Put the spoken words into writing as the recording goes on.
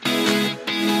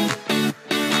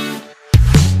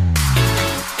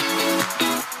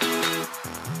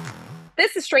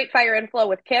This is Straight Fire and Flow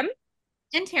with Kim.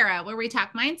 And Tara, where we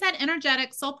talk mindset,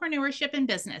 energetic, soulpreneurship, and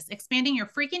business, expanding your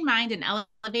freaking mind and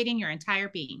elevating your entire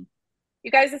being.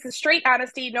 You guys, this is straight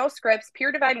honesty, no scripts,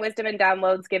 pure divine wisdom and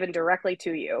downloads given directly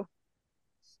to you.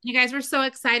 You guys, we're so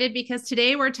excited because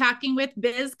today we're talking with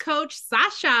Biz Coach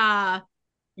Sasha.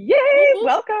 Yay! Woo-hoo.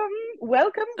 Welcome,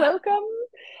 welcome,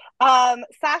 welcome.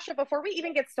 Sasha, before we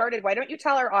even get started, why don't you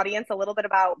tell our audience a little bit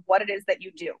about what it is that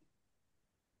you do?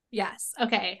 Yes.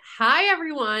 Okay. Hi,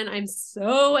 everyone. I'm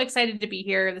so excited to be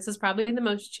here. This is probably the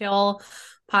most chill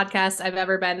podcast I've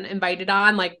ever been invited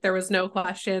on. Like, there was no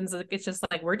questions. It's just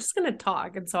like, we're just going to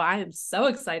talk. And so I am so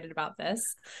excited about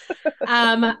this.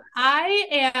 My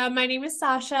name is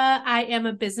Sasha. I am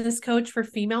a business coach for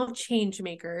female change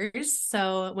makers.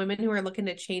 So women who are looking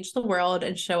to change the world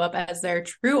and show up as their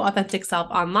true, authentic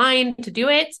self online to do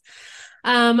it.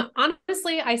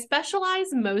 Honestly, I specialize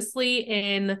mostly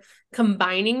in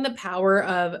combining the power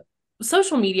of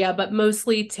social media, but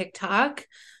mostly TikTok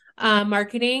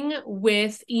marketing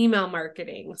with email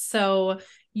marketing. So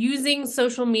using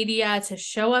social media to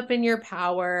show up in your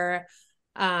power,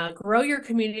 grow your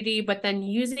community, but then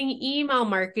using email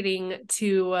marketing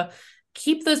to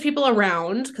keep those people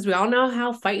around, because we all know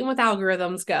how fighting with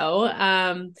algorithms go.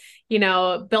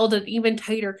 Build an even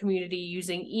tighter community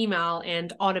using email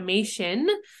and automation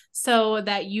so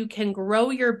that you can grow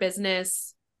your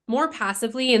business more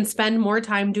passively and spend more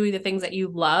time doing the things that you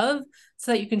love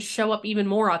so that you can show up even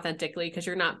more authentically because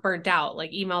you're not burnt out.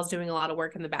 Like, email's doing a lot of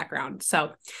work in the background.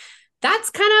 So that's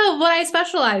kind of what I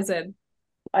specialize in.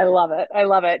 I love it. I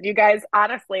love it. You guys,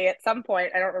 honestly, at some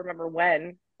point, I don't remember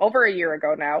when, over a year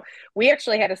ago now, we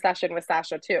actually had a session with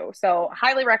Sasha too. So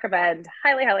highly recommend,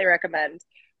 highly, highly recommend.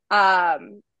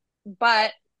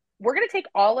 But we're going to take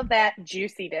all of that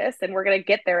juiciness and we're going to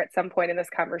get there at some point in this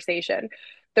conversation.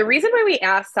 The reason why we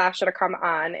asked Sasha to come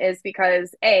on is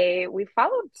because we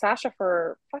followed Sasha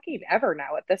for fucking ever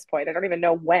now at this point. I don't even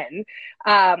know when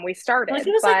we started. Like,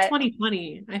 it was like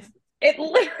 2020. It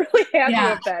literally had to Yeah.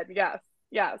 have been. Yes.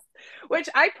 Yes. Which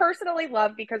I personally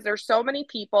love because there's so many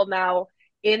people now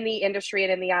in the industry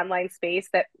and in the online space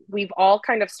that we've all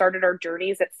kind of started our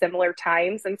journeys at similar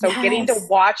times. And so getting to Yes.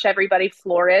 watch everybody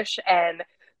flourish and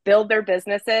build their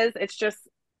businesses, it's just,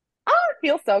 it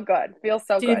feels so good. Feels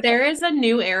so Dude, good. there is a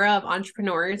new era of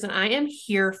entrepreneurs, and I am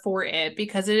here for it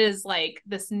because it is like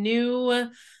this new,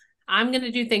 I'm going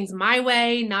to do things my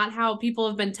way, not how people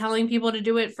have been telling people to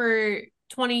do it for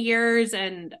 20 years,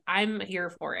 and I'm here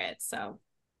for it. So,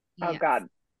 Oh yes. God,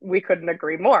 we couldn't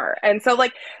agree more. And so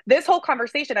like this whole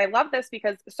conversation, I love this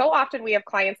because so often we have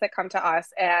clients that come to us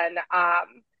and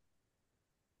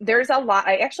there's a lot.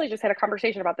 I actually just had a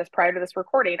conversation about this prior to this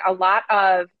recording. A lot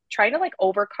of trying to like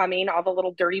overcoming all the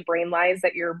little dirty brain lies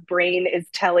that your brain is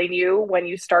telling you when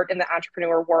you start in the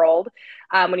entrepreneur world,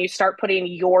 when you start putting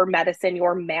your medicine,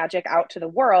 your magic out to the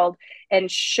world and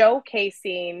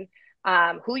showcasing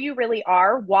who you really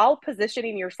are while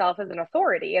positioning yourself as an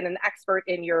authority and an expert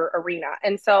in your arena.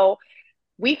 And so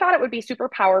we thought it would be super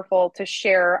powerful to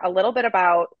share a little bit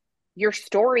about your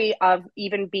story of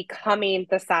even becoming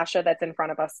the Sasha that's in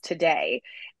front of us today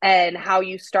and how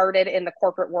you started in the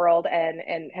corporate world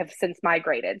and have since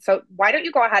migrated. So why don't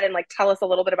you go ahead and like tell us a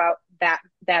little bit about that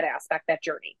aspect, that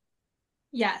journey?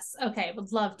 Yes. Okay.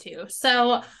 Would love to.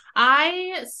 So,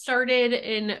 I started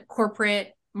in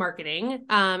corporate marketing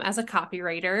as a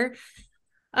copywriter.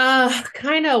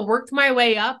 Kind of worked my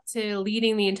way up to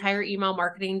leading the entire email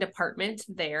marketing department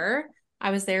there. I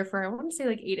was there for, I want to say,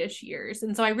 like 8-ish years.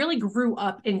 And so I really grew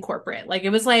up in corporate. Like, it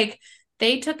was like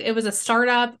it was a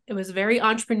startup. It was very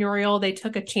entrepreneurial. They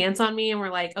took a chance on me and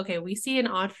were like, okay, we see an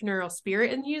entrepreneurial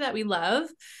spirit in you that we love.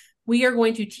 We are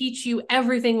going to teach you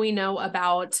everything we know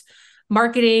about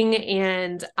marketing.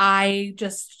 And I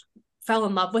just fell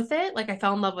in love with it. Like, I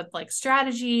fell in love with like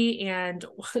strategy and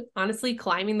honestly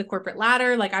climbing the corporate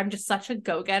ladder. Like, I'm just such a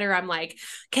go-getter. I'm like,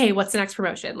 okay, what's the next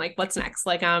promotion? Like, what's next?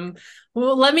 Like, well,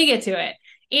 let me get to it.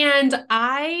 And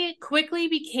I quickly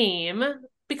became,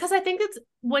 because I think it's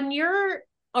when you're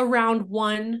around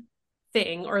one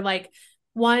thing or like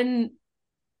one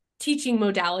teaching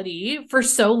modality for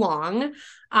so long,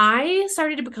 I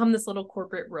started to become this little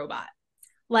corporate robot.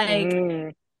 Like,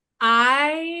 Mm.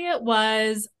 I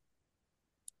was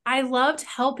I loved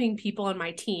helping people on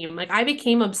my team. Like, I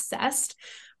became obsessed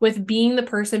with being the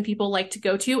person people like to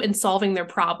go to and solving their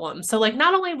problems. So like,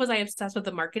 not only was I obsessed with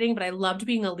the marketing, but I loved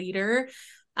being a leader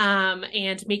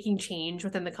and making change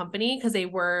within the company because they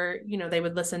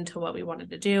would listen to what we wanted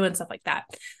to do and stuff like that.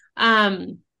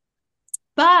 Um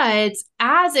But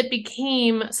as it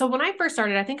became, so when I first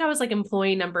started, I think I was like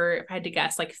employee number, if I had to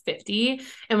guess, like 50.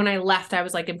 And when I left, I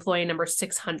was like employee number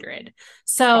 600. Oh,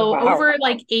 So wow. over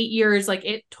like 8 years, like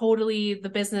it totally, the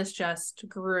business just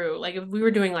grew. Like if we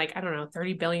were doing like, I don't know,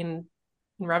 30 billion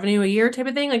in revenue a year type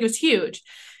of thing, like it was huge.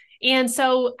 And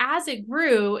so as it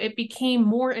grew, it became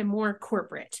more and more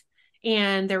corporate.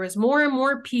 And there was more and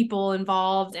more people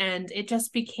involved. And it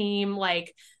just became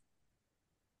like,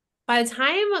 by the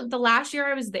time the last year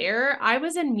I was there, I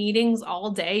was in meetings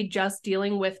all day just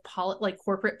dealing with like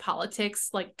corporate politics,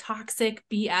 like toxic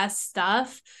BS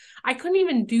stuff. I couldn't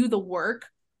even do the work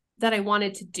that I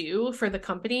wanted to do for the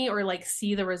company or like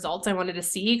see the results I wanted to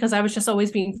see because I was just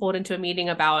always being pulled into a meeting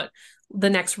about the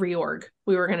next reorg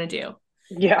we were going to do.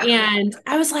 Yeah. And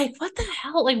I was like, what the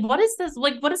hell? Like, what is this?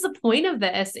 Like, what is the point of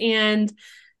this? And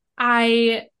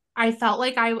I I felt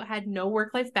like I had no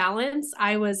work-life balance.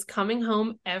 I was coming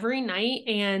home every night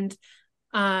and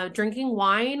drinking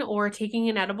wine or taking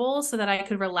an edible so that I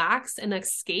could relax and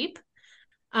escape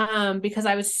because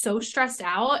I was so stressed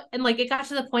out. And like it got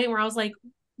to the point where I was like,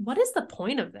 what is the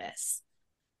point of this?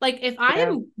 Like if I Yeah.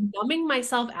 am numbing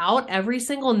myself out every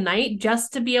single night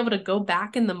just to be able to go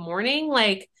back in the morning,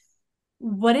 like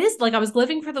what is like I was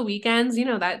living for the weekends, you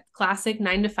know, that classic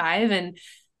 9 to 5. And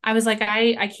I was like,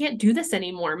 I can't do this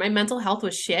anymore. My mental health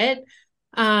was shit.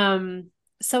 Um,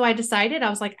 so I decided I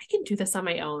was like, I can do this on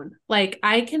my own. Like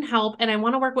I can help and I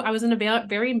want to work with, I was in a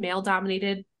very male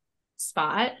dominated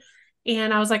spot.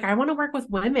 And I was like, I want to work with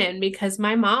women because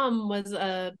my mom was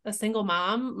a single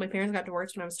mom. My parents got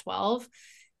divorced when I was 12.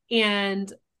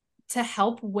 And to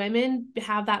help women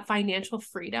have that financial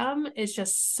freedom is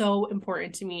just so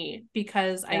important to me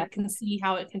because Yeah. I can see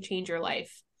how it can change your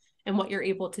life and what you're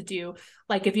able to do.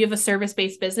 Like if you have a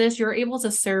service-based business, you're able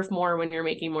to serve more when you're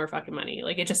making more fucking money.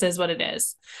 Like it just is what it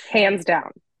is. Hands down.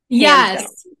 Hands down.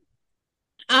 Yes.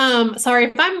 Sorry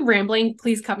if I'm rambling,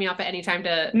 please cut me off at any time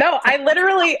to No,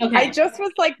 I okay. just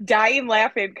was like dying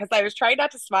laughing because I was trying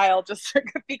not to smile just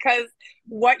because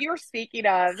what you're speaking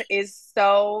of is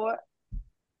so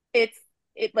it's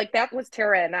it like that was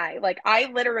Tara and I. Like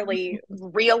I literally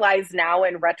realize now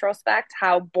in retrospect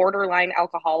how borderline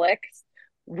alcoholics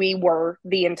we were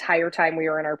the entire time we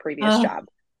were in our previous Oh, job,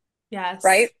 right? yes.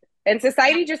 And Yeah.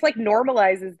 society just like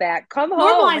normalizes that. Come home,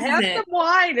 Normalizes have some it.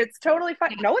 wine. It's totally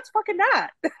fine. Yeah. No, it's fucking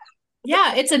not.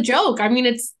 Yeah, it's a joke. I mean,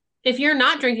 it's if you're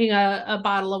not drinking a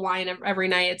bottle of wine every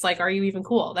night, it's like, are you even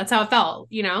cool? That's how it felt,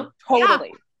 you know? Yeah.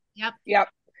 Totally. Yep. Yep.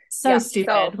 So Yep. So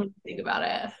stupid when you think about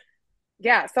it.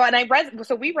 yeah. So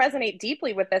so we resonate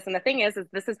deeply with this. And the thing is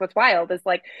this is what's wild is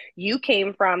like you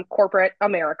came from corporate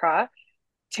America.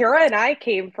 Tara and I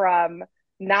came from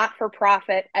not for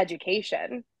profit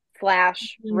education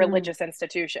slash Mm. religious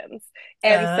institutions.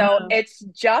 And so Oh. it's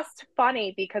just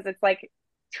funny because it's like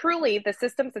truly the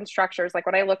systems and structures, like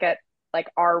when I look at like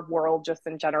our world just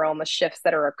in general and the shifts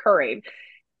that are occurring,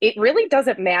 it really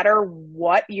doesn't matter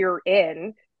what you're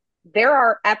in. There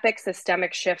are epic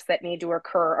systemic shifts that need to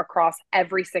occur across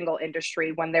every single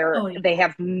industry when Oh they yeah.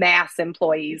 have mass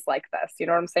employees like this. You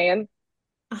know what I'm saying?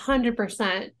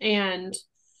 100%. And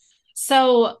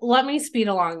so let me speed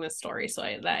along this story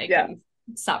that I Yeah. can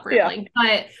stop Yeah. rambling.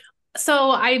 But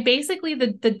so I basically the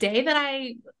day that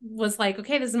I was like,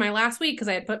 okay, this is my last week because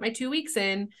I had put my 2 weeks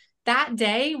in, that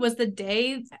day was the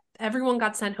day everyone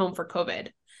got sent home for COVID.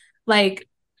 Like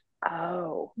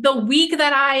Oh. the week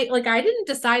that I didn't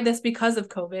decide this because of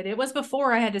COVID. It was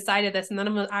before I had decided this. And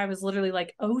then I was literally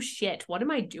like, oh shit, what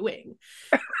am I doing?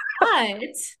 But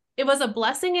it was a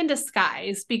blessing in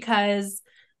disguise because,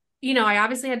 you know, I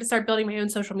obviously had to start building my own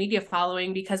social media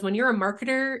following because when you're a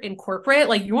marketer in corporate,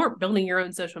 like you aren't building your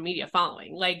own social media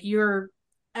following. Like you're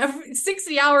every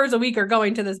 60 hours a week are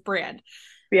going to this brand.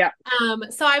 Yeah.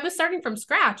 So I was starting from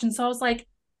scratch. And so I was like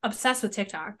obsessed with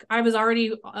TikTok. I was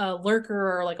already a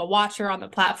lurker or like a watcher on the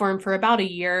platform for about a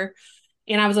year.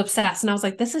 And I was obsessed. And I was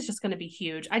like, this is just going to be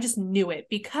huge. I just knew it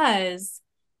because,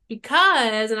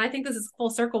 and I think this is full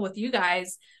circle with you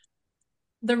guys.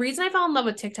 The reason I fell in love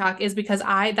with TikTok is because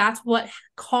that's what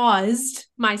caused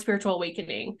my spiritual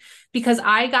awakening because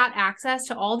I got access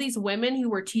to all these women who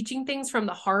were teaching things from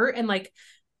the heart and like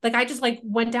I just like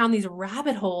went down these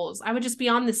rabbit holes. I would just be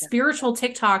on this spiritual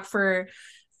TikTok for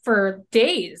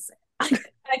days.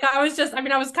 Like I was just, I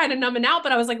mean, I was kind of numbing out,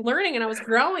 but I was like learning and I was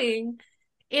growing.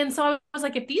 And so I was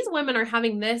like, if these women are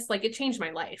having this, like it changed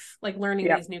my life, like learning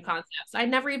Yep. these new concepts. I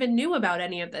never even knew about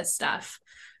any of this stuff.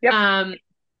 Yep.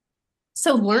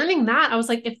 So learning that, I was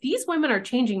like, if these women are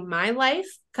changing my life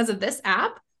because of this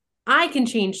app, I can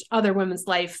change other women's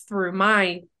life through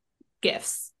my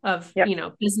gifts of, Yep. you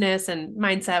know, business and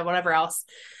mindset, whatever else.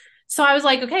 So I was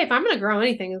like, okay, if I'm going to grow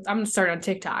anything, I'm going to start on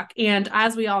TikTok. And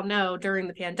as we all know, during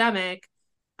the pandemic,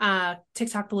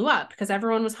 TikTok blew up because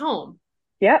everyone was home.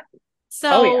 Yeah.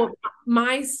 Oh yeah. So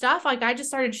my stuff, like I just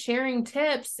started sharing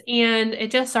tips and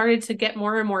it just started to get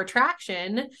more and more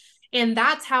traction. And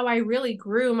that's how I really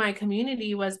grew my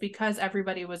community, was because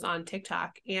everybody was on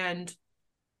TikTok. And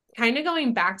kind of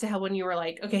going back to how when you were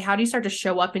like, okay, how do you start to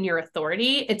show up in your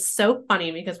authority? It's so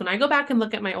funny because when I go back and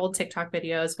look at my old TikTok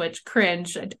videos, which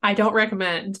cringe, I don't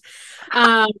recommend.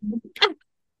 Um,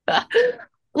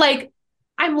 like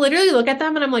I'm literally look at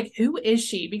them and I'm like, who is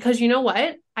she? Because you know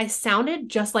what? I sounded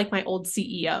just like my old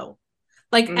CEO.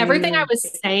 Like everything I Mm.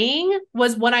 was saying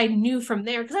was what I knew from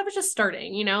there because I was just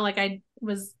starting, like I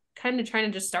was kind of trying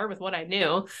to just start with what I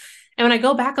knew. And when I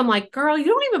go back, I'm like, girl, you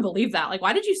don't even believe that. Like,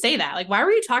 why did you say that? Like, why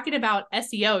were you talking about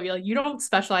SEO? You're like, you don't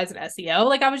specialize in SEO.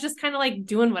 Like, I was just kind of like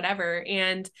doing whatever.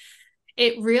 And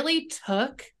it really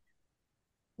took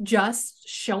just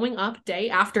showing up day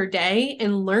after day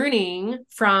and learning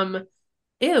from,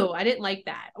 ew, I didn't like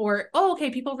that. Or, oh,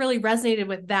 okay, people really resonated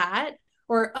with that.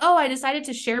 Or, oh, I decided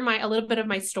to share a little bit of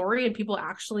my story and people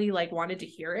actually like wanted to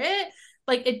hear it.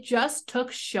 Like it just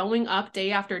took showing up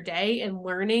day after day and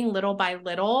learning little by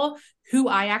little who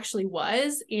I actually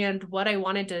was and what I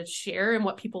wanted to share and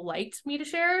what people liked me to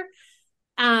share.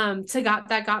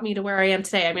 That got me to where I am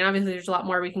today. I mean, obviously there's a lot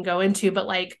more we can go into, but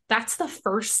like that's the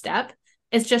first step,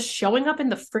 is just showing up in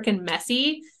the freaking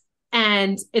messy.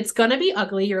 And it's gonna be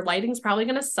ugly. Your lighting's probably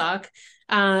gonna suck.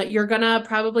 You're gonna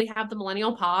probably have the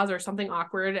millennial pause or something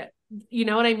awkward. You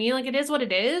know what I mean? Like it is what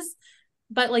it is,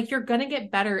 but like you're gonna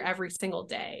get better every single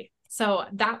day. So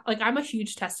that, like, I'm a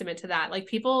huge testament to that. Like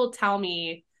people tell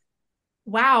me,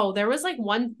 wow, there was like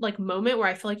one like moment where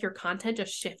I feel like your content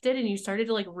just shifted and you started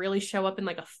to like really show up in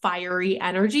like a fiery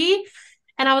energy.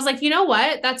 And I was like, you know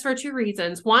what? That's for two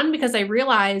reasons. One, because I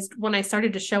realized when I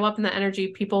started to show up in the energy,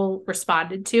 people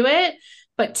responded to it.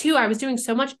 But two, I was doing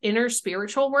so much inner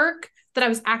spiritual work that I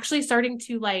was actually starting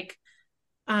to like,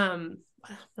 I'm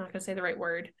not gonna say the right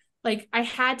word. Like I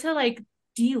had to like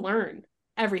de-learn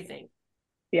everything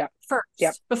Yeah. Yep.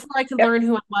 first. Before I could Yep. learn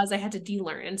who I was, I had to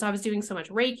de-learn. And so I was doing so much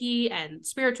Reiki and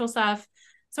spiritual stuff.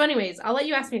 So anyways, I'll let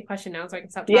you ask me a question now so I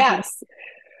can stop talking. Yes.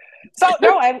 So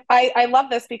no, I love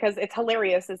this because it's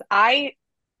hilarious. Is I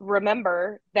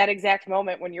remember that exact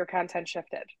moment when your content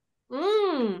shifted.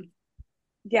 Mm,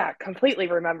 Yeah, completely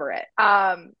remember it.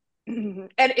 And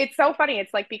it's so funny.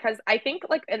 It's like, because I think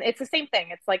like, and it's the same thing.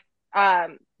 It's like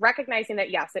recognizing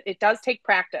that yes, it does take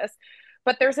practice,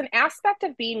 but there's an aspect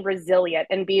of being resilient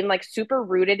and being like super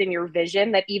rooted in your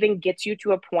vision that even gets you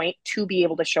to a point to be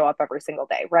able to show up every single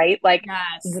day, right? Like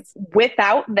yes.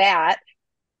 without that,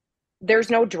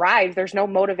 there's no drive, there's no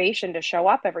motivation to show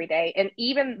up every day. And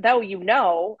even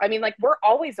though, I mean, like we're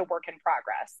always a work in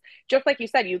progress. Just like you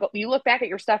said, you look back at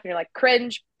your stuff and you're like,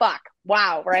 cringe, fuck,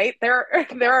 wow, right? There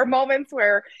are moments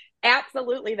where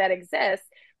absolutely that exists.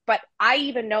 But I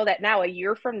even know that now, a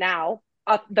year from now,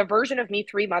 the version of me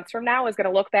 3 months from now is going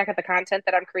to look back at the content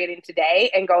that I'm creating today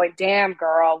and going, damn,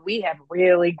 girl, we have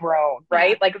really grown, Yeah.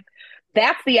 right? Like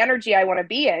that's the energy I want to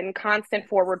be in, constant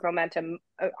forward momentum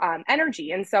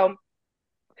energy. And so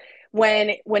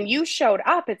when you showed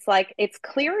up, it's like it's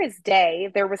clear as day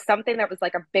there was something that was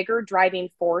like a bigger driving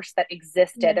force that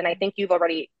existed, and I Mm, think you've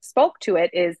already spoke to it,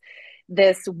 is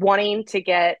this wanting to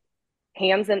get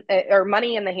hands in or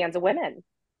money in the hands of women,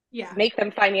 yeah. make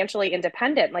them financially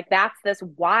independent. Like that's this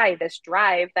why, this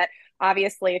drive that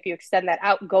obviously, if you extend that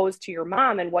out, goes to your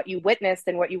mom and what you witnessed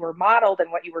and what you were modeled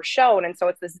and what you were shown. And so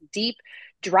it's this deep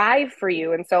drive for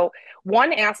you. And so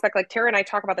one aspect, like Tara and I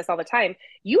talk about this all the time,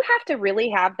 you have to really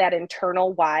have that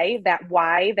internal why that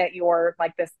you're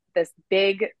like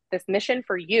this mission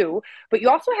for you, but you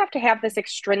also have to have this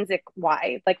extrinsic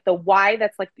why, like the why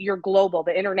that's like your global,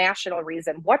 the international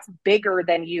reason. What's bigger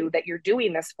than you that you're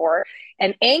doing this for?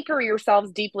 And anchor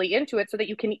yourselves deeply into it so that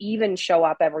you can even show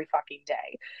up every fucking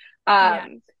day. Yeah.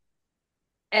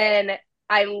 And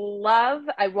I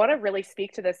want to really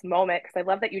speak to this moment because I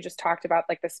love that you just talked about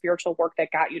like the spiritual work that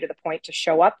got you to the point to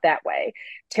show up that way.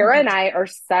 Tara Mhm. and I are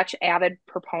such avid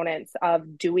proponents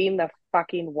of doing the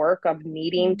fucking work, of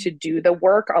needing to do the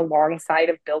work alongside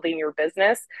of building your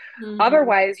business. Mhm.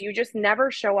 Otherwise, you just never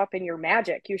show up in your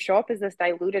magic. You show up as this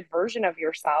diluted version of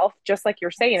yourself, just like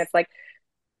you're saying. It's like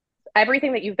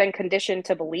everything that you've been conditioned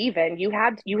to believe in, you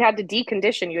had to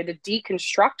decondition, you had to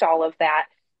deconstruct all of that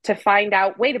to find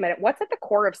out, wait a minute, what's at the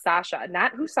core of Sasha?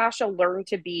 Not who Sasha learned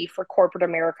to be for corporate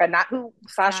America, not who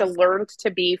Sasha Exactly. learned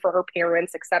to be for her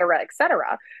parents, et cetera, et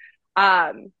cetera.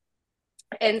 Um,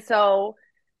 and so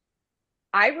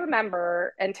I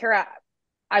remember, and Tara,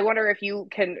 I wonder if you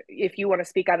want to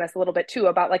speak on this a little bit too,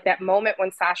 about like that moment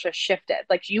when Sasha shifted.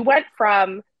 Like you went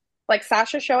from like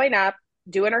Sasha showing up,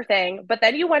 doing her thing, but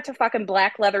then you went to fucking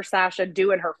black leather Sasha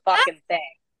doing her fucking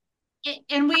thing.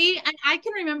 And I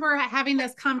can remember having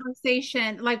this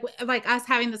conversation, like us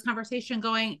having this conversation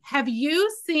going, have you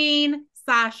seen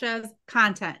Sasha's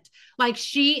content? Like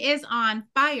she is on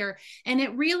fire. And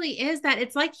it really is that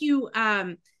it's like you,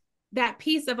 that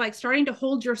piece of like starting to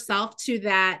hold yourself to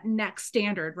that next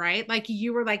standard, right? Like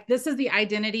you were like, this is the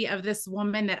identity of this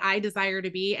woman that I desire to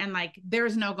be. And like,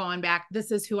 there's no going back.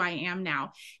 This is who I am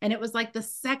now. And it was like the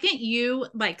second you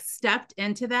like stepped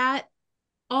into that,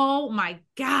 oh my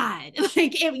God.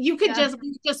 Like you could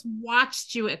we just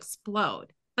watched you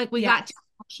explode. Like we got to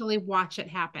actually watch it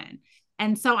happen.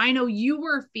 And so I know you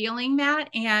were feeling that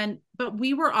but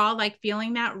we were all like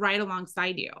feeling that right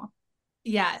alongside you.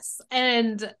 Yes.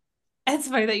 And it's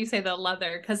funny that you say the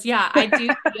leather. Cause I do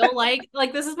feel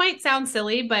like this might sound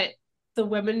silly, but the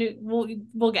women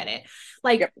will get it.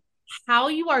 Like how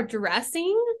you are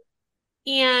dressing.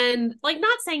 And like,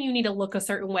 not saying you need to look a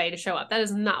certain way to show up. That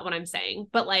is not what I'm saying.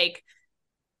 But like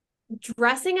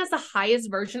dressing as the highest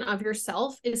version of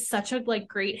yourself is such a like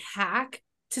great hack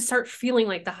to start feeling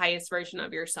like the highest version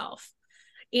of yourself.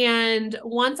 And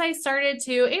once I started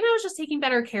to, and I was just taking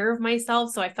better care of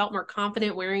myself. So I felt more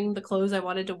confident wearing the clothes I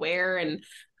wanted to wear. And,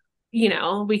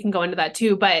 we can go into that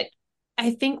too. But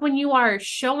I think when you are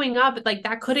showing up, like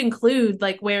that could include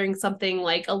like wearing something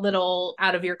like a little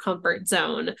out of your comfort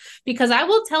zone, because I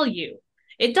will tell you,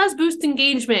 it does boost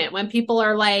engagement when people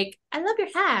are like, I love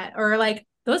your hat, or like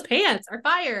those pants are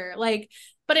fire. Like,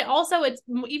 but it's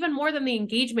even more than the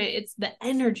engagement. It's the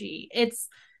energy.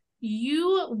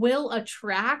 You will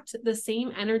attract the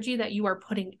same energy that you are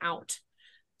putting out.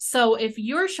 So if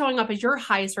you're showing up as your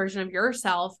highest version of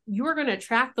yourself, you are going to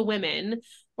attract the women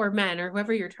or men or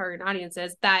whoever your target audience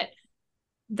is that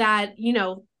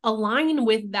align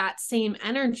with that same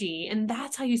energy. And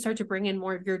that's how you start to bring in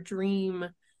more of your dream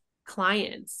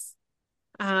clients.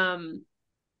 Girl,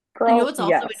 it's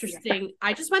also interesting.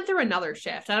 I just went through another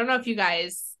shift. I don't know if you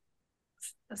guys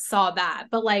saw that,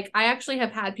 but like I actually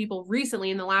have had people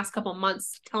recently in the last couple of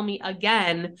months tell me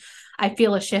again, I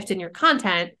feel a shift in your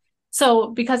content.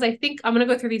 So because I think I'm going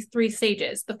to go through these 3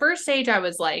 stages. The first stage, I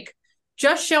was like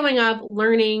just showing up,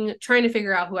 learning, trying to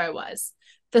figure out who I was.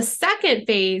 The second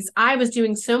phase, I was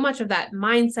doing so much of that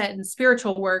mindset and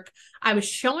spiritual work. I was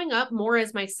showing up more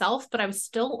as myself, but I was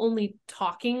still only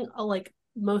talking like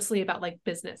mostly about like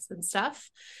business and stuff.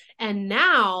 And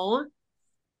now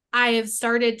I have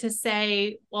started to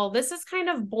say, well, this is kind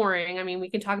of boring. I mean, we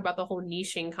can talk about the whole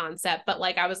niching concept, but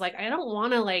like, I was like, I don't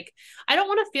want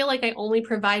to feel like I only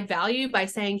provide value by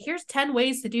saying, here's 10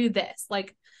 ways to do this.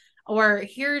 Like, or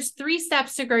here's 3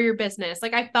 steps to grow your business.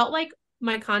 Like, I felt like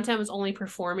my content was only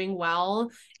performing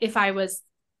well if I was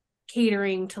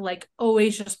catering to like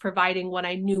always just providing what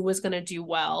I knew was going to do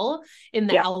well in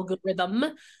the algorithm.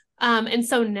 And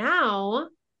so now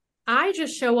I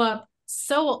just show up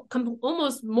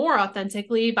almost more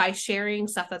authentically by sharing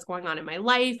stuff that's going on in my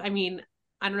life. I mean,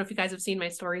 I don't know if you guys have seen my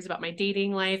stories about my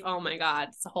dating life. Oh my God,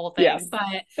 it's a whole thing. Yes.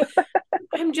 But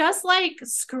I'm just like,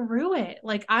 screw it.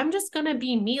 Like, I'm just going to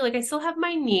be me. Like, I still have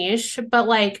my niche, but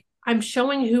like, I'm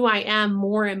showing who I am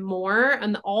more and more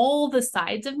and all the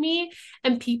sides of me.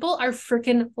 And people are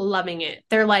freaking loving it.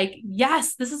 They're like,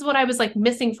 yes, this is what I was like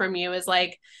missing from you, is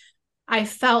like, I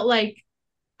felt like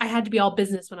I had to be all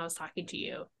business when I was talking to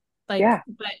you. Like,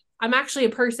 but I'm actually a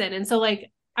person. And so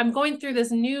like, I'm going through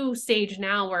this new stage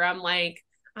now where I'm like,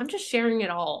 I'm just sharing it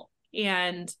all.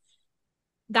 And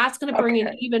that's going to bring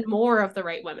in even more of the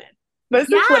right women. This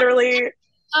is literally.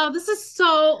 Oh, this is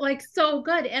so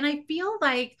good. And I feel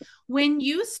like when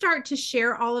you start to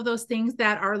share all of those things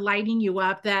that are lighting you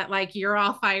up, that like you're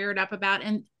all fired up about,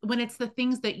 and when it's the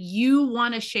things that you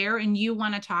want to share and you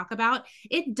want to talk about,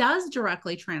 it does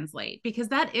directly translate, because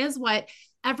that is what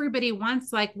everybody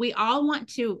wants. Like, we all want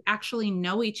to actually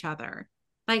know each other.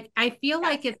 Like, I feel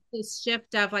like it's this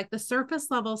shift of like the surface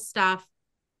level stuff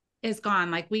is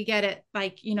gone. Like, we get it,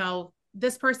 like,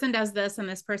 this person does this and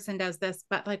this person does this,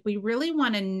 but like, we really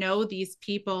want to know these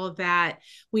people that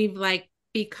we've like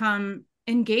become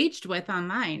engaged with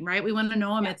online, right? We want to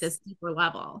know them at this deeper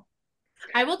level.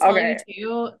 I will tell you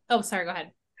too. Oh, sorry, go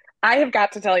ahead. I have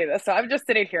got to tell you this. So I'm just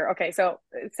sitting here. Okay. So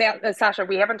Sasha,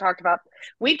 we've talked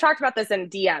about this in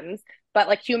DMs, but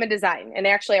like human design. And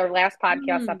actually our last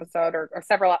podcast episode or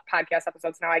several podcast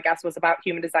episodes now, I guess, was about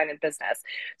human design and business.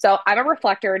 So I'm a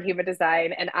reflector in human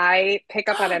design and I pick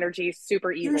up on energy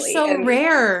super easily. You're so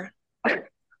rare.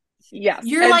 Yes.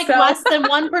 You're And like so less than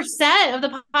 1% of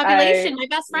the I, population. My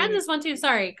best friend is one too.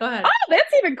 Sorry, go ahead. oh,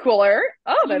 that's even cooler.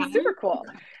 Oh, that's Mhm. super cool.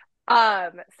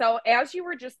 So as you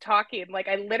were just talking, like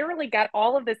I literally got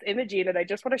all of this imaging and I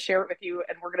just want to share it with you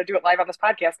and we're gonna do it live on this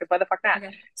podcast because why the fuck not?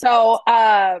 Okay. So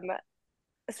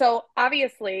so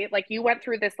obviously like you went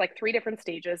through this like three different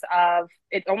stages of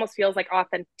it almost feels like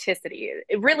authenticity.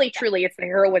 It really truly it's the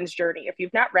heroine's journey. If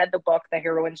you've not read the book The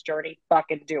Heroine's Journey,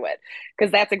 fucking do it.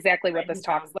 Because that's exactly what Writing this it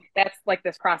talks down. like. That's like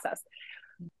this process.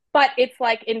 But it's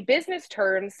like in business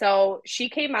terms. So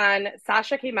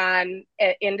Sasha came on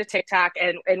into TikTok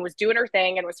and was doing her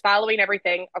thing and was following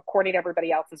everything according to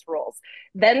everybody else's rules.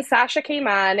 Then Sasha came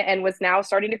on and was now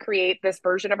starting to create this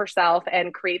version of herself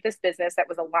and create this business that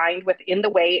was aligned within the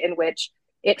way in which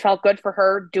it felt good for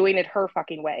her doing it her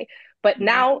fucking way. But Mhm.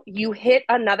 now you hit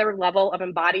another level of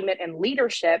embodiment and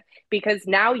leadership because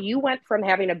now you went from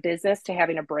having a business to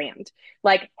having a brand.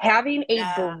 Like having a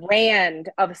Yeah.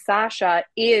 brand of Sasha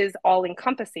is all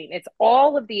encompassing. It's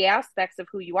all of the aspects of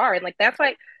who you are. And like that's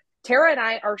why Tara and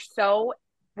I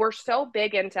we're so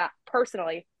big into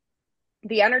personally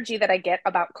the energy that I get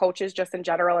about coaches just in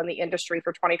general in the industry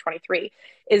for 2023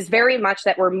 is very much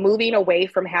that we're moving away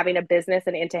from having a business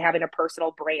and into having a personal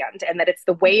brand. And that it's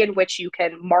the way in which you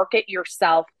can market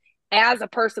yourself as a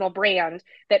personal brand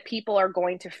that people are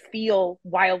going to feel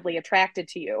wildly attracted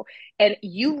to you. And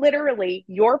you literally,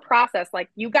 your process, like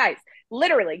you guys,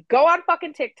 literally go on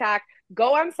fucking TikTok,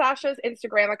 go on Sasha's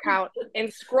Instagram account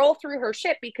and scroll through her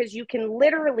shit because you can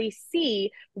literally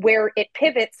see where it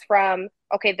pivots from,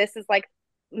 okay, this is like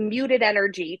muted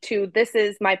energy to this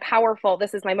is my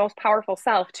most powerful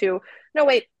self to no,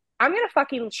 wait, I'm going to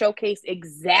fucking showcase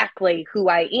exactly who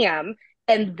I am.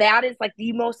 And that is like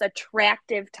the most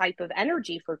attractive type of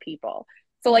energy for people.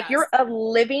 So, like, you're Yes. a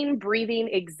living, breathing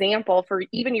example for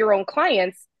even your own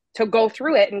clients to go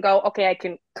through it and go, okay, I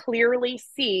can clearly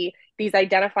see these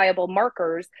identifiable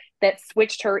markers that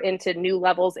switched her into new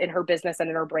levels in her business and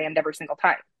in her brand every single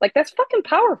time. Like, that's fucking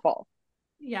powerful.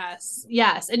 Yes.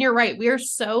 Yes. And you're right. We are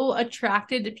so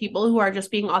attracted to people who are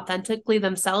just being authentically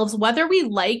themselves, whether we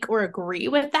like or agree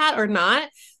with that or not.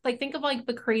 Like, think of like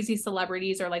the crazy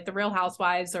celebrities or like the Real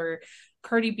Housewives or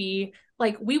Cardi B.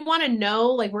 Like, we want to know,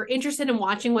 like, we're interested in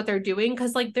watching what they're doing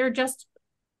because like they're just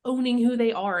owning who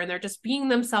they are and they're just being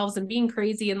themselves and being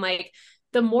crazy. And like,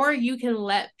 the more you can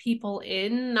let people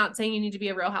in, not saying you need to be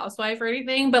a Real Housewife or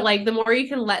anything, but like the more you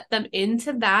can let them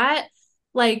into that,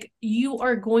 like you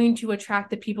are going to attract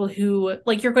the people who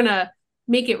like you're going to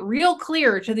make it real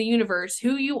clear to the universe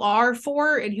who you are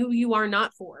for and who you are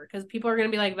not for because people are going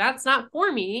to be like that's not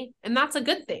for me and that's a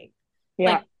good thing. Yeah.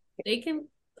 Like they can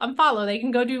unfollow, they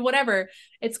can go do whatever.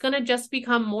 It's going to just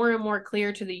become more and more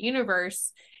clear to the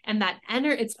universe and that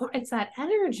it's that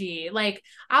energy. Like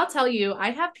I'll tell you,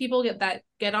 I have people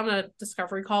get on a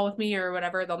discovery call with me or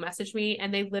whatever, they'll message me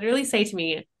and they literally say to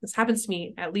me, this happens to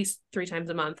me at least 3 times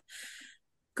a month,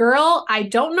 girl, I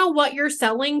don't know what you're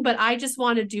selling, but I just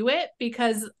want to do it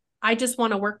because I just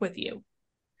want to work with you.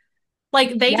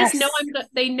 Like they just know Yes.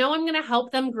 they know I'm going to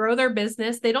help them grow their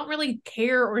business. They don't really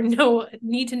care or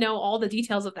need to know all the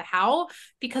details of the how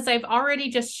because I've already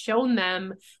just shown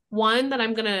them one that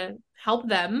I'm going to help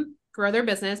them grow their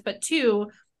business, but two,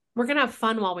 we're going to have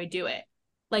fun while we do it.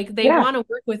 Like they Yeah. want to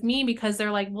work with me because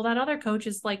they're like, well, that other coach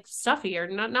is like stuffy or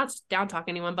not down talk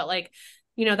anyone, but like,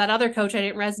 that other coach I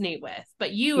didn't resonate with.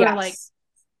 But you are like, Yes.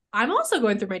 I'm also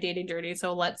going through my dating journey,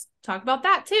 so let's talk about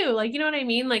that too. Like, you know what I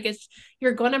mean? Like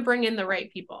you're going to bring in the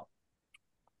right people.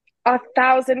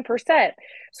 1,000%.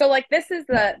 So this is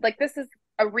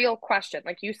a real question.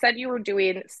 Like you said, you were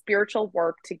doing spiritual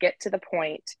work to get to the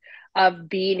point of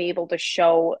being able to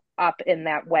show up in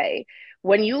that way.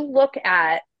 When you look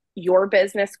at your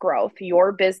business growth,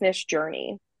 your business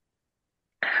journey,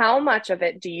 how much of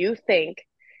it do you think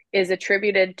is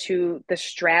attributed to the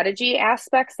strategy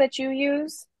aspects that you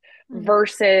use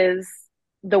versus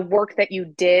the work that you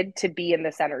did to be in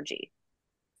this energy?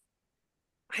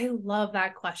 I love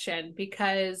that question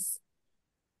because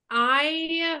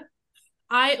I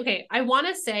I want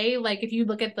to say like if you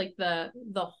look at like the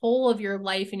whole of your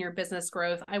life and your business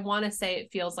growth, I want to say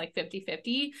it feels like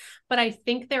 50-50, but I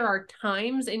think there are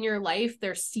times in your life,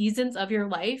 there's seasons of your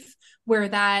life where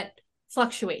that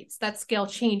fluctuates, that scale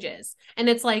changes. And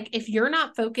it's like if you're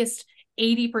not focused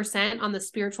 80% on the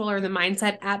spiritual or the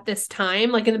mindset at this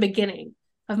time, like in the beginning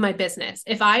of my business,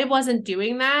 if I wasn't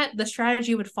doing that, the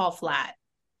strategy would fall flat.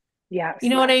 Yes. You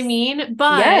know what I mean?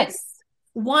 But Yes.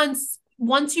 once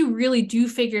you really do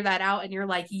figure that out and you're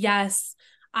like, yes,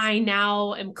 I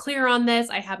now am clear on this.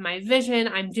 I have my vision.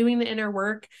 I'm doing the inner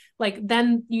work. Like,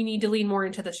 then you need to lean more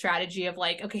into the strategy of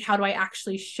like, okay, how do I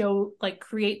actually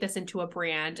create this into a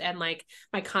brand, and like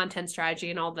my content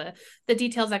strategy and all the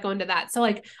details that go into that. So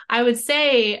like, I would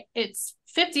say it's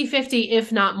 50-50,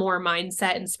 if not more,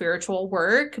 mindset and spiritual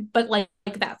work, but like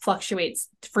that fluctuates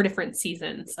for different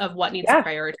seasons of what needs to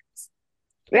prioritize.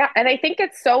 Yeah. And I think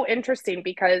it's so interesting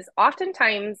because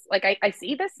oftentimes, like I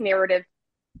see this narrative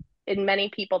in many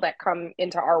people that come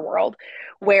into our world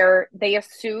where they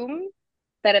assume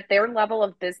that at their level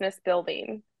of business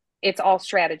building, it's all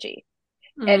strategy.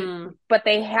 But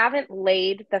they haven't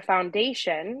laid the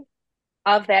foundation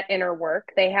of that inner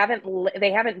work. They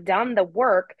haven't done the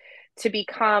work to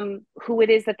become who it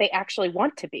is that they actually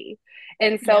want to be.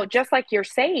 And so just like you're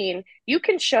saying, you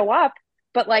can show up,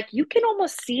 but like you can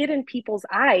almost see it in people's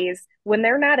eyes when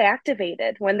they're not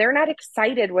activated, when they're not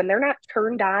excited, when they're not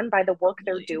turned on by the work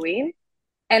they're doing.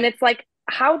 And it's like,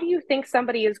 how do you think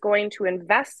somebody is going to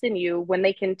invest in you when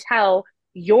they can tell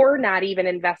you're not even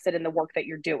invested in the work that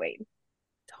you're doing?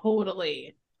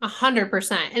 Totally.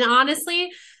 100%. And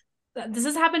honestly, this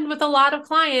has happened with a lot of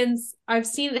clients. I've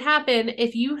seen it happen.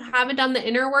 If you haven't done the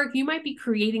inner work, you might be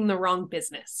creating the wrong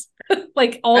business,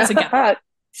 like altogether.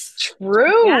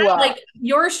 True. Yeah, like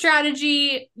your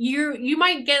strategy, you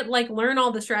might learn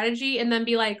all the strategy and then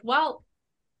be like, well,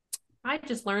 I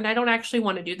just learned I don't actually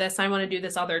want to do this. I want to do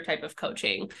this other type of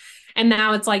coaching. And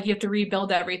now it's like you have to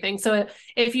rebuild everything. So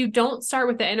if you don't start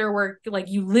with the inner work, like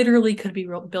you literally could be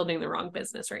building the wrong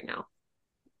business right now.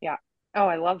 Yeah. Oh,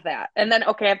 I love that. And then,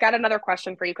 okay, I've got another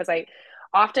question for you because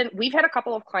we've had a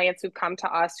couple of clients who've come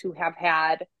to us who have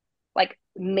had like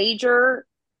major,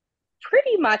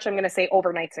 pretty much, I'm going to say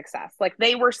overnight success. Like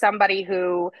they were somebody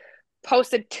who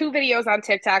posted 2 videos on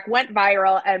TikTok, went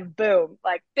viral, and boom,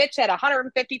 like bitch had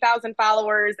 150,000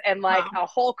 followers and like a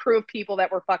whole crew of people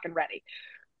that were fucking ready.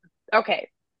 Okay.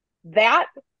 That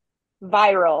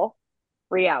viral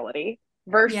reality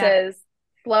versus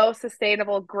slow,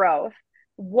 sustainable growth.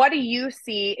 What do you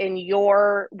see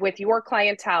with your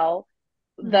clientele,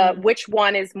 which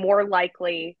one is more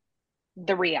likely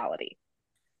the reality?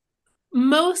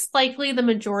 Most likely the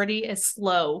majority is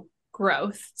slow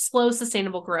growth, slow,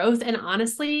 sustainable growth. And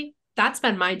honestly, that's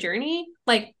been my journey.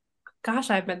 Like, gosh,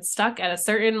 I've been stuck at a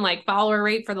certain like follower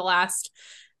rate for the last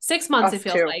 6 months, it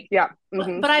feels like. Yeah.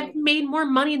 But I've made more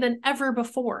money than ever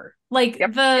before. Like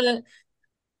the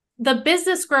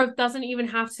business growth doesn't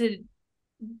even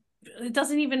it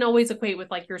doesn't even always equate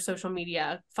with like your social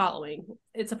media following.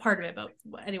 It's a part of it,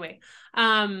 but anyway,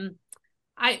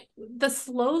 the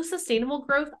slow sustainable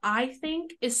growth I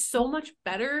think is so much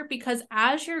better because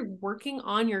as you're working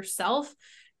on yourself,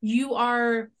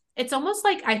 it's almost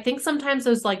like I think sometimes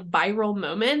those like viral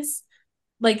moments,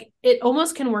 like it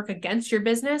almost can work against your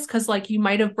business because like you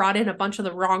might have brought in a bunch of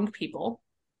the wrong people,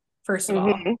 first of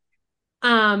all.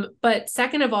 But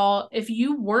second of all, if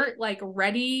you weren't like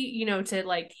ready, to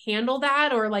like handle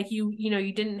that, or like you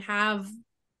didn't have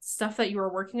stuff that you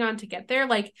were working on to get there,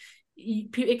 like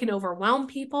it can overwhelm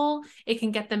people. It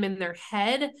can get them in their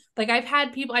head. Like I've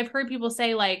heard people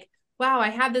say like, wow, I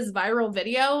had this viral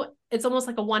video. It's almost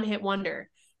like a one-hit wonder.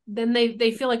 Then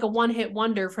they feel like a one-hit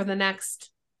wonder for the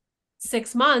next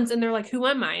 6 months. And they're like, who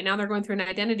am I? Now they're going through an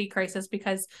identity crisis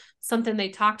because something they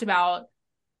talked about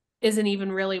isn't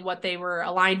even really what they were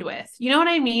aligned with. You know what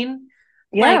I mean?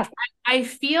 Yeah. Like I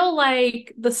feel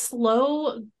like the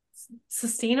slow,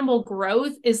 sustainable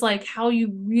growth is like how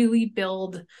you really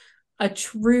build a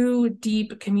true,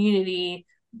 deep community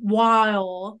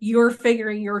while you're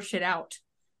figuring your shit out.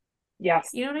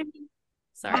 Yes. You know what I mean?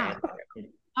 Sorry.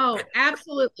 Oh,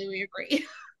 absolutely. We agree.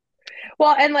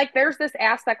 Well, and like there's this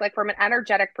aspect, like from an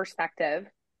energetic perspective,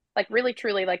 like really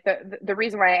truly, like the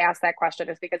reason why I asked that question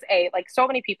is because like so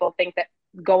many people think that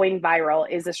going viral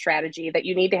is a strategy, that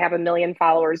you need to have 1 million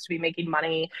followers to be making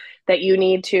money, that you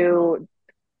need to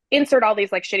insert all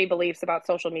these like shitty beliefs about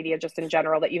social media just in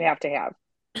general that you have to have.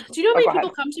 Do you know how many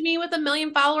people come to me with 1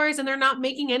 million followers and they're not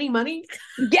making any money?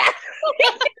 Yeah.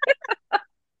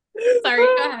 Sorry,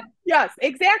 go ahead. Yes,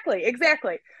 exactly.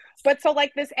 But so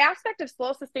like this aspect of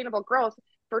slow, sustainable growth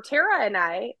for Tara and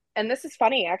I, and this is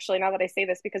funny actually now that I say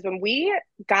this, because when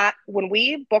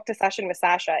we booked a session with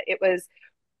Sasha, it was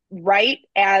right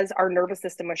as our nervous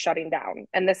system was shutting down.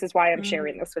 And this is why I'm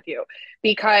sharing this with you,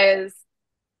 because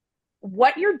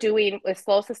what you're doing with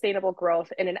slow, sustainable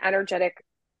growth in an energetic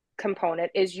component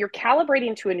is you're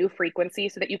calibrating to a new frequency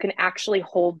so that you can actually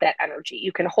hold that energy.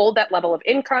 You can hold that level of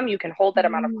income. You can hold that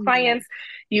amount of clients.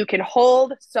 You can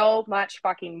hold so much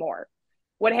fucking more.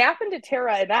 What happened to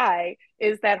Tara and I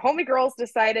is that homie girls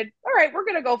decided, all right, we're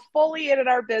going to go fully in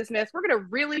our business. We're going to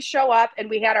really show up. And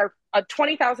we had our a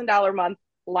 $20,000 month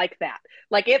like that.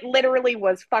 Like it literally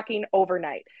was fucking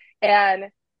overnight. And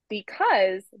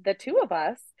because the two of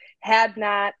us had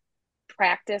not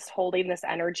practiced holding this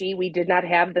energy, we did not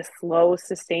have the slow,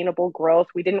 sustainable growth.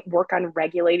 We didn't work on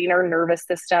regulating our nervous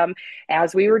system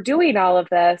as we were doing all of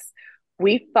this.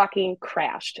 We fucking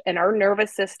crashed and our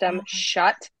nervous system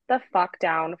shut the fuck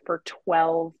down for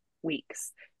 12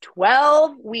 weeks.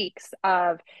 12 weeks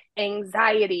of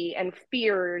anxiety and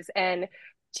fears and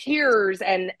tears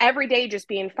and every day just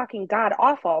being fucking god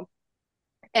awful.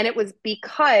 And it was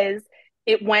because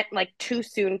it went like too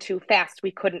soon, too fast.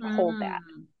 We couldn't hold that.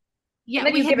 Yeah,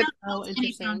 we had not built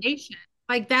any foundation.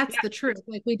 Like that's the truth.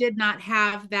 Like we did not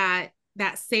have that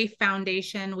safe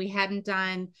foundation. We hadn't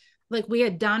done, like we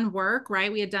had done work,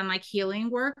 right? We had done like healing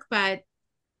work, but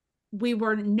we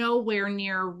were nowhere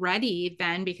near ready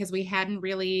then because we hadn't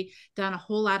really done a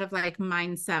whole lot of like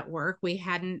mindset work. We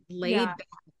hadn't laid that.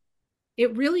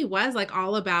 It really was like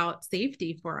all about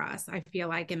safety for us, I feel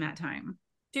like, in that time.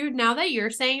 Dude, now that you're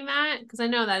saying that, because I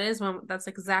know that's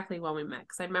exactly when we met,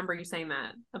 because I remember you saying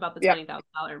that about the $20,000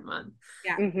 a month.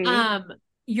 Yeah. Mm-hmm.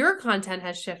 Your content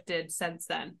has shifted since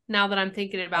then. Now that I'm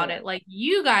thinking about it, like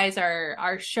you guys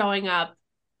are showing up.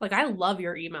 Like I love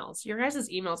your emails. Your guys'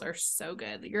 emails are so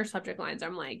good. Your subject lines,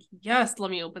 I'm like, yes,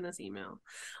 let me open this email.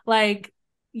 Like,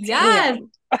 yes,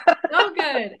 so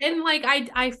good. And like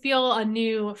I feel a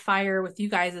new fire with you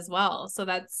guys as well. So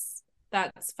that's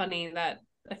funny that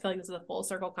I feel like this is a full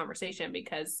circle conversation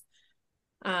because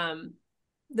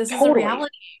this is a reality.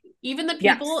 Even the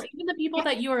people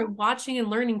that you are watching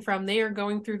and learning from, they are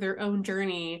going through their own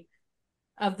journey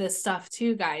of this stuff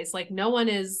too, guys. Like no one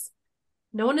is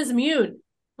immune.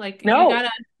 Like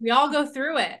we all go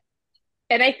through it.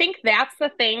 And I think that's the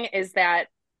thing is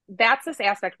that's this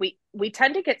aspect. We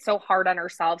tend to get so hard on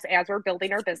ourselves as we're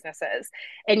building our businesses.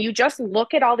 And you just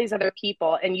look at all these other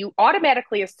people and you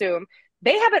automatically assume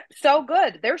they have it so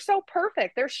good. They're so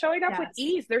perfect. They're showing up with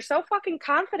ease. They're so fucking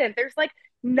confident. There's like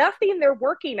nothing they're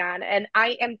working on. And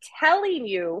I am telling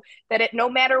you that no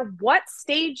matter what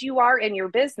stage you are in your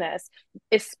business,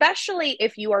 especially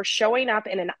if you are showing up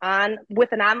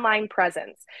with an online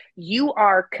presence, you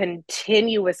are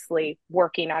continuously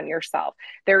working on yourself.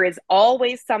 There is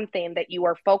always something that you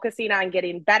are focusing on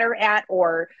getting better at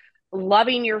or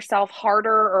loving yourself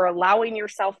harder or allowing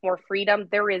yourself more freedom.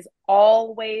 There is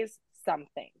always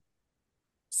something.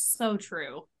 So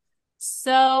true.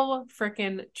 So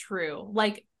freaking true.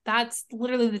 Like that's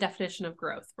literally the definition of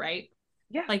growth, right?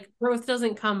 Yeah. Like growth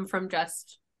doesn't come from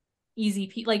just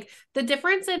easy like the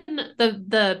difference in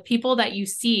the people that you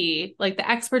see, like the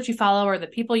experts you follow or the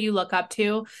people you look up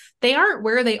to, they aren't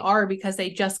where they are because they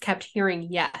just kept hearing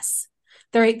yes.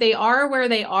 They are where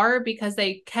they are because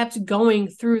they kept going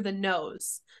through the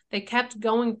no's. They kept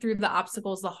going through the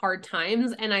obstacles, the hard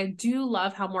times. And I do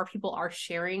love how more people are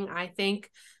sharing, I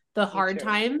think, the hard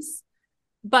times.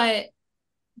 But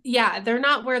yeah, they're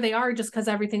not where they are just because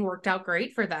everything worked out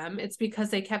great for them. It's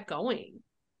because they kept going.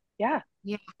 Yeah.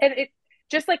 And it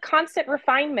just like constant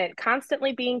refinement,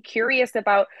 constantly being curious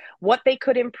about what they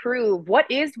could improve, what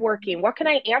is working, what can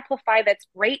I amplify that's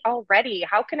great already?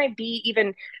 How can I be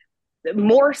even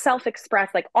more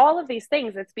self-expressed, like all of these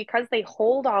things. It's because they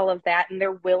hold all of that and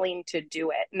they're willing to do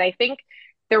it. And I think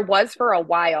there was for a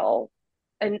while,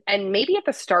 and maybe at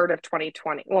the start of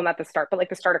 2020, well, not the start, but like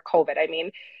the start of COVID, I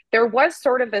mean, there was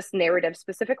sort of this narrative,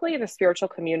 specifically in the spiritual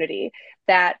community,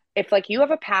 that if like you have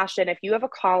a passion, if you have a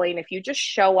calling, if you just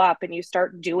show up and you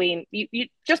start doing, you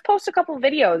just post a couple of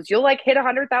videos, you'll like hit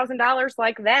 $100,000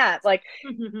 like that. Like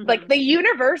the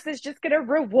universe is just going to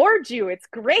reward you. It's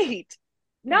great.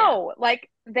 No, like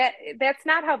that's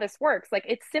not how this works. Like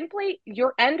it's simply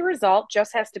your end result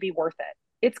just has to be worth it.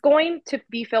 It's going to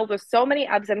be filled with so many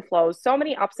ebbs and flows, so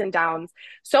many ups and downs,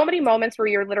 so many moments where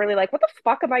you're literally like, what the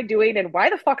fuck am I doing? And why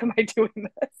the fuck am I doing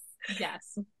this?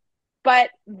 Yes.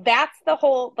 But that's the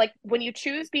whole, like when you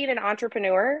choose being an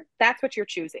entrepreneur, that's what you're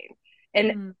choosing.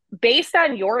 And based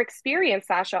on your experience,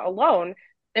 Sasha, alone,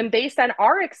 and based on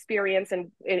our experience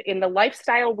in the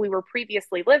lifestyle we were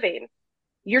previously living,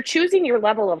 you're choosing your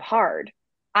level of hard.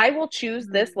 I will choose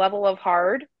this level of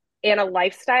hard and a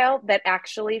lifestyle that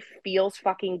actually feels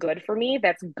fucking good for me,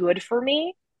 that's good for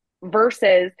me,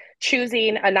 versus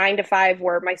choosing a 9 to 5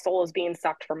 where my soul is being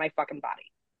sucked from my fucking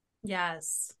body.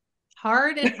 Yes.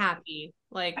 Hard and happy.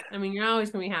 Like, I mean, you're not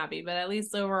always going to be happy, but at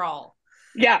least overall.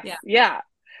 Yeah.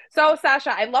 So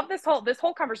Sasha, I love this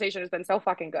whole conversation has been so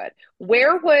fucking good.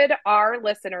 Where would our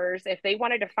listeners, if they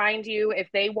wanted to find you, if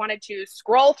they wanted to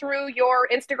scroll through your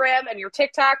Instagram and your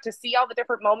TikTok to see all the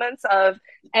different moments of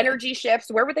energy shifts,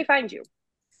 where would they find you?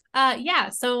 Yeah,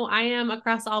 so I am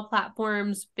across all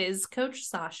platforms, Biz Coach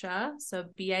Sasha, so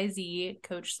BIZ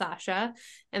Coach Sasha,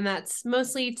 and that's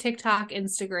mostly TikTok,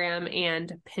 Instagram,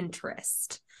 and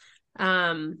Pinterest.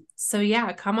 So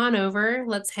yeah, come on over,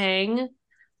 let's hang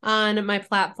on my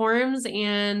platforms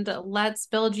and let's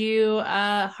build you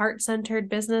a heart-centered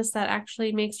business that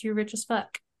actually makes you rich as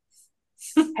fuck.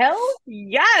 Hell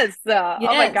yes. Oh my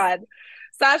Yes. God.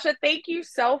 Sasha, thank you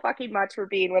so fucking much for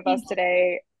being with us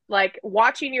today. Like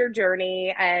watching your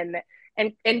journey and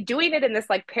doing it in this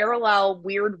like parallel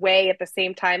weird way at the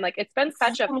same time. Like it's been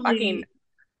such a fucking Totally.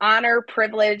 honor,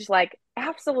 privilege, like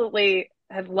absolutely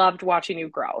have loved watching you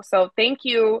grow. So thank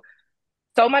you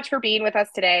so much for being with us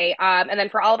today. And then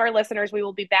for all of our listeners, we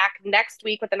will be back next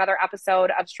week with another episode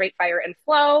of Straight Fire and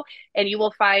Flow. And you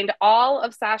will find all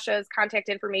of Sasha's contact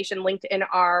information linked in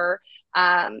our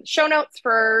show notes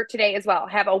for today as well.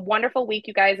 Have a wonderful week,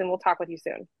 you guys, and we'll talk with you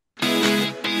soon.